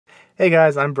Hey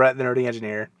guys, I'm Brett, the Nerdy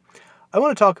Engineer. I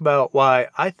want to talk about why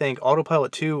I think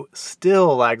Autopilot 2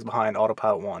 still lags behind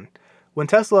Autopilot 1. When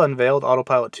Tesla unveiled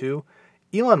Autopilot 2,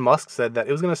 Elon Musk said that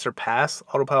it was going to surpass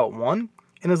Autopilot 1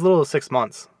 in as little as 6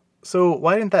 months. So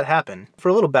why didn't that happen? For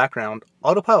a little background,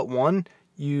 Autopilot 1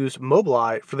 used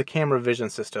Mobileye for the camera vision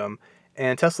system,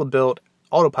 and Tesla built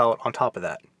Autopilot on top of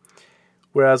that.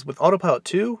 Whereas with Autopilot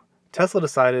 2, Tesla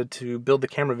decided to build the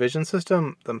camera vision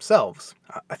system themselves.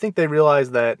 I think they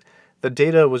realized that the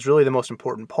data was really the most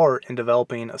important part in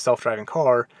developing a self-driving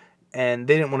car, and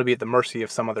they didn't want to be at the mercy of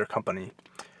some other company.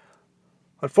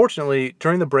 Unfortunately,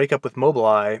 during the breakup with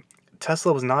Mobileye,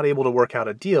 Tesla was not able to work out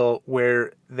a deal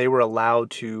where they were allowed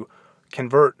to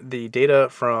convert the data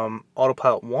from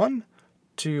Autopilot 1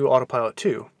 to Autopilot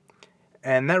 2.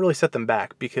 And that really set them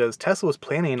back because Tesla was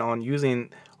planning on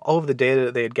using all of the data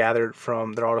that they had gathered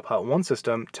from their Autopilot 1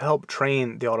 system to help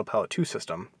train the Autopilot 2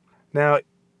 system. Now,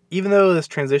 even though this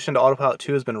transition to Autopilot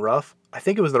 2 has been rough, I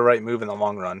think it was the right move in the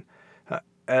long run.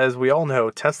 As we all know,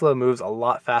 Tesla moves a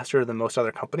lot faster than most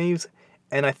other companies,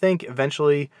 and I think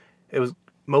eventually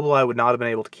Mobileye would not have been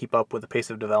able to keep up with the pace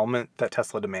of development that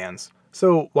Tesla demands.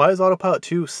 So why is Autopilot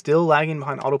 2 still lagging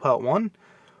behind Autopilot 1?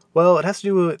 Well, it has to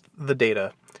do with the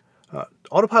data.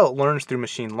 Autopilot learns through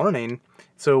machine learning,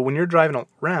 so when you're driving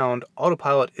around,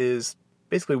 Autopilot is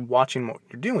basically watching what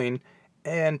you're doing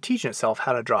and teaching itself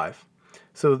how to drive.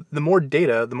 So the more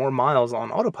data, the more miles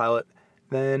on Autopilot,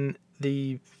 then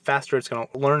the faster it's going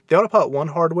to learn. The Autopilot 1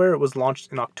 hardware was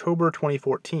launched in October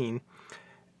 2014,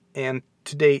 and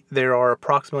to date there are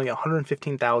approximately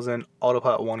 115,000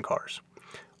 Autopilot 1 cars.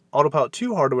 Autopilot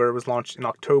 2 hardware was launched in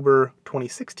October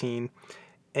 2016,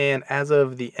 and as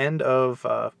of the end of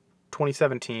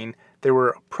 2017, there were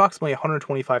approximately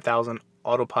 125,000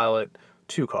 Autopilot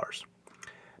 2 cars.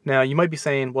 Now, you might be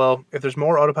saying, well, if there's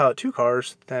more Autopilot 2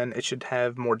 cars, then it should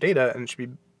have more data and it should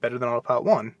be better than Autopilot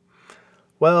 1.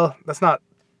 Well, that's not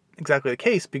exactly the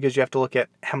case because you have to look at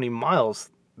how many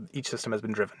miles each system has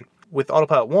been driven. With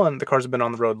Autopilot 1, the cars have been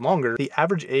on the road longer. The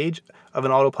average age of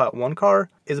an Autopilot 1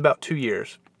 car is about 2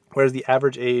 years, whereas the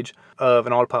average age of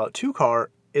an Autopilot 2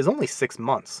 car is only 6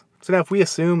 months. So now if we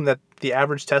assume that the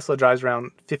average Tesla drives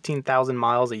around 15,000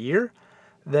 miles a year,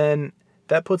 then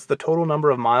that puts the total number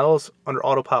of miles under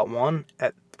Autopilot 1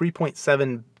 at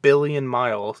 3.7 billion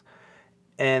miles,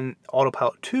 and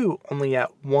Autopilot 2 only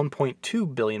at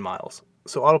 1.2 billion miles.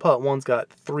 So Autopilot 1's got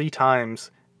 3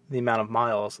 times the amount of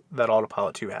miles that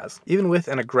Autopilot 2 has. Even with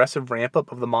an aggressive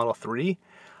ramp-up of the Model 3,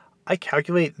 I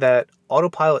calculate that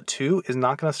Autopilot 2 is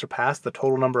not going to surpass the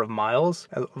total number of miles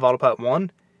of Autopilot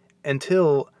 1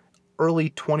 until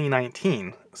early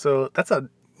 2019. So that's a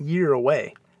year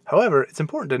away. However, it's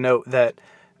important to note that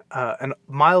a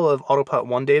mile of Autopilot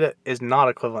 1 data is not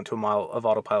equivalent to a mile of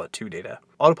Autopilot 2 data.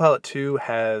 Autopilot 2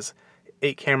 has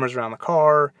 8 cameras around the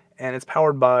car, and it's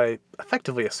powered by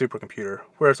effectively a supercomputer,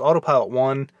 whereas Autopilot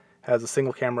 1 has a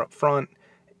single camera up front,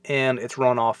 and it's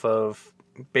run off of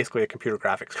basically a computer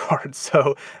graphics card.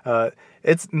 So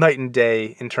it's night and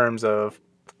day in terms of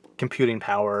computing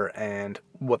power and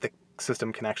what the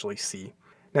system can actually see.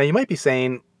 Now, you might be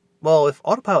saying, well, if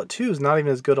Autopilot 2 is not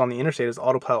even as good on the interstate as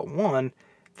Autopilot 1,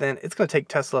 then it's going to take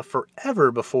Tesla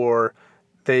forever before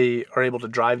they are able to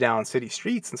drive down city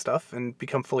streets and stuff and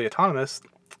become fully autonomous.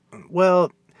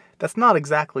 Well, that's not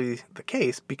exactly the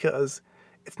case because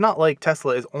it's not like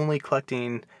Tesla is only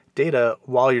collecting data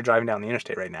while you're driving down the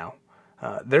interstate right now.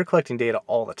 They're collecting data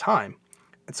all the time.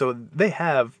 And so they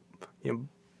have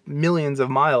millions of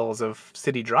miles of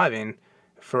city driving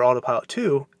for Autopilot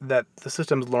 2 that the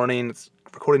system's learning, it's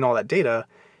recording all that data.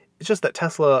 It's just that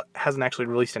Tesla hasn't actually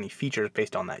released any features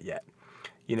based on that yet.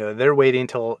 They're waiting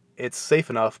until it's safe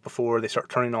enough before they start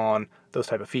turning on those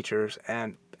type of features.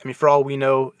 And I mean, for all we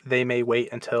know, they may wait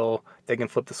until they can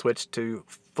flip the switch to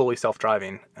fully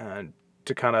self-driving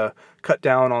to kind of cut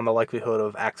down on the likelihood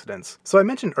of accidents. So I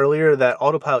mentioned earlier that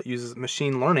Autopilot uses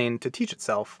machine learning to teach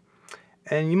itself.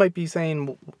 And you might be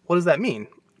saying, what does that mean?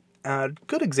 A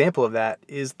good example of that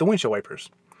is the windshield wipers.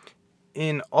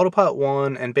 In Autopilot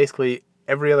 1 and basically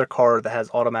every other car that has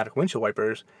automatic windshield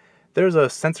wipers, there's a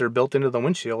sensor built into the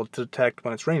windshield to detect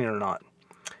when it's raining or not.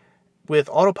 With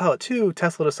Autopilot 2,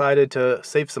 Tesla decided to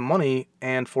save some money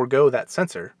and forego that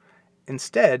sensor.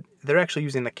 Instead, they're actually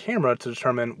using the camera to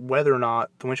determine whether or not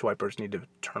the windshield wipers need to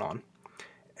turn on.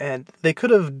 And they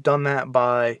could have done that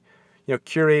by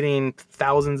curating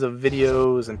thousands of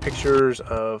videos and pictures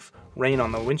of rain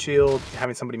on the windshield,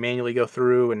 having somebody manually go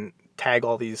through and tag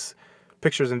all these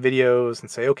pictures and videos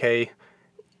and say, okay,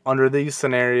 under these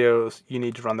scenarios, you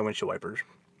need to run the windshield wipers.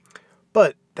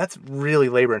 But that's really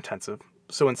labor intensive.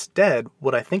 So instead,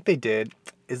 what I think they did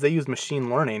is they used machine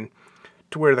learning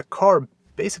to where the car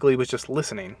basically was just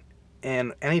listening.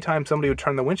 And anytime somebody would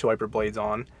turn the windshield wiper blades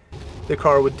on, the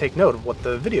car would take note of what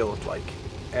the video looked like.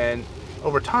 And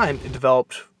over time, it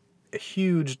developed a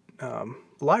huge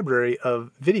library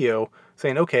of video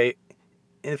saying, okay,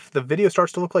 if the video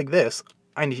starts to look like this,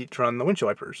 I need to run the windshield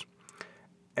wipers.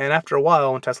 And after a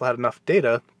while, when Tesla had enough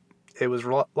data, it was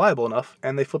reliable enough,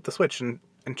 and they flipped the switch and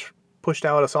pushed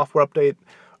out a software update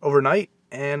overnight,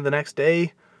 and the next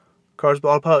day, cars with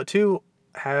Autopilot 2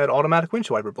 had automatic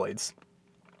windshield wiper blades.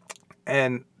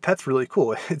 And that's really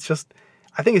cool. I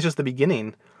think it's just the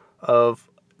beginning of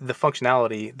the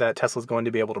functionality that Tesla's going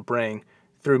to be able to bring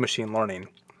through machine learning.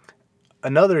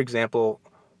 Another example,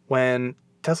 when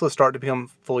Teslas start to become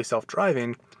fully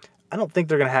self-driving, I don't think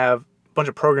they're going to have a bunch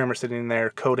of programmers sitting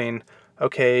there coding,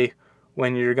 okay,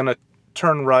 when you're going to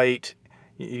turn right,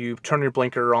 you turn your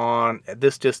blinker on at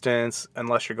this distance,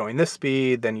 unless you're going this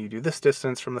speed, then you do this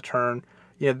distance from the turn.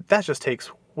 That just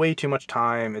takes way too much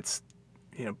time. It's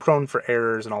prone for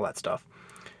errors and all that stuff.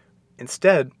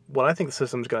 Instead, what I think the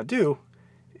system's going to do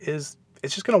is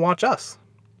it's just going to watch us.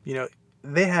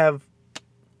 They have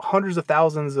hundreds of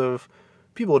thousands of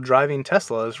people driving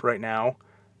Teslas right now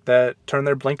that turn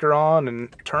their blinker on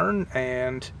and turn,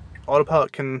 and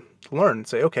Autopilot can learn,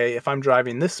 say, okay, if I'm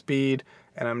driving this speed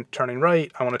and I'm turning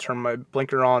right, I want to turn my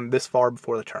blinker on this far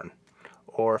before the turn.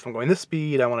 Or if I'm going this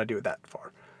speed, I want to do it that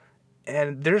far.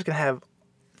 And they're just going to have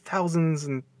thousands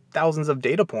and thousands of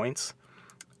data points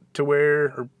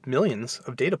or millions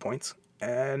of data points,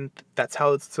 and that's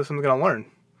how the system's going to learn.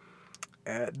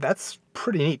 That's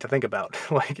pretty neat to think about.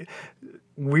 Like,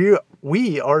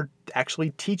 we are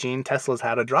actually teaching Teslas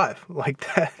how to drive. Like,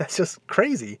 that's just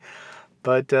crazy.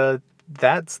 But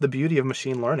that's the beauty of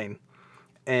machine learning.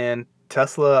 And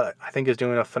Tesla, I think, is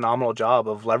doing a phenomenal job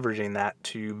of leveraging that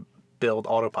to build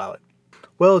Autopilot.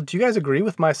 Well, do you guys agree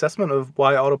with my assessment of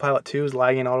why Autopilot 2 is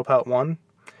lagging Autopilot 1?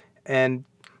 And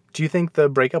do you think the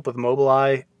breakup with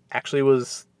Mobileye actually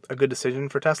was a good decision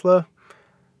for Tesla?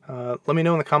 Let me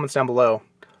know in the comments down below.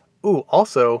 Ooh,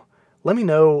 also, let me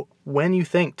know when you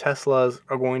think Teslas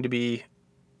are going to be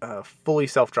fully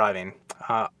self-driving.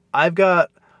 I've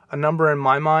got a number in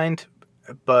my mind,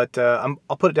 but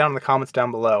I'll put it down in the comments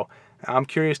down below. I'm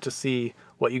curious to see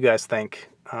what you guys think.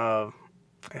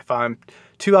 If I'm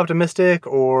too optimistic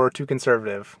or too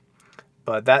conservative.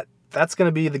 But that's going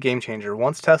to be the game changer.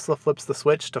 Once Tesla flips the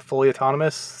switch to fully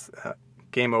autonomous,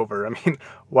 game over. I mean,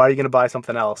 why are you going to buy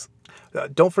something else?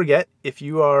 Don't forget, if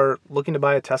you are looking to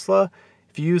buy a Tesla,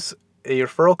 if you use a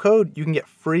referral code, you can get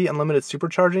free unlimited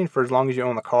supercharging for as long as you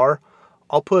own the car.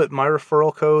 I'll put my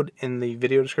referral code in the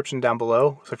video description down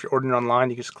below. So if you're ordering online,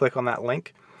 you can just click on that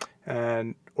link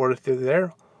and order through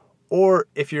there. Or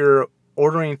if you're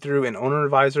ordering through an owner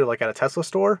advisor, like at a Tesla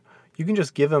store, you can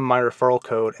just give them my referral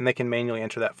code and they can manually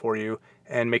enter that for you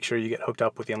and make sure you get hooked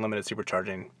up with the unlimited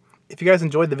supercharging. If you guys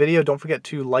enjoyed the video, don't forget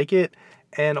to like it,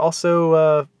 and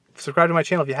also subscribe to my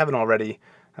channel if you haven't already.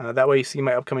 That way you see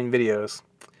my upcoming videos.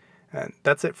 And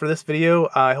that's it for this video.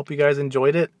 I hope you guys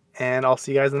enjoyed it, and I'll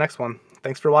see you guys in the next one.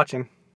 Thanks for watching.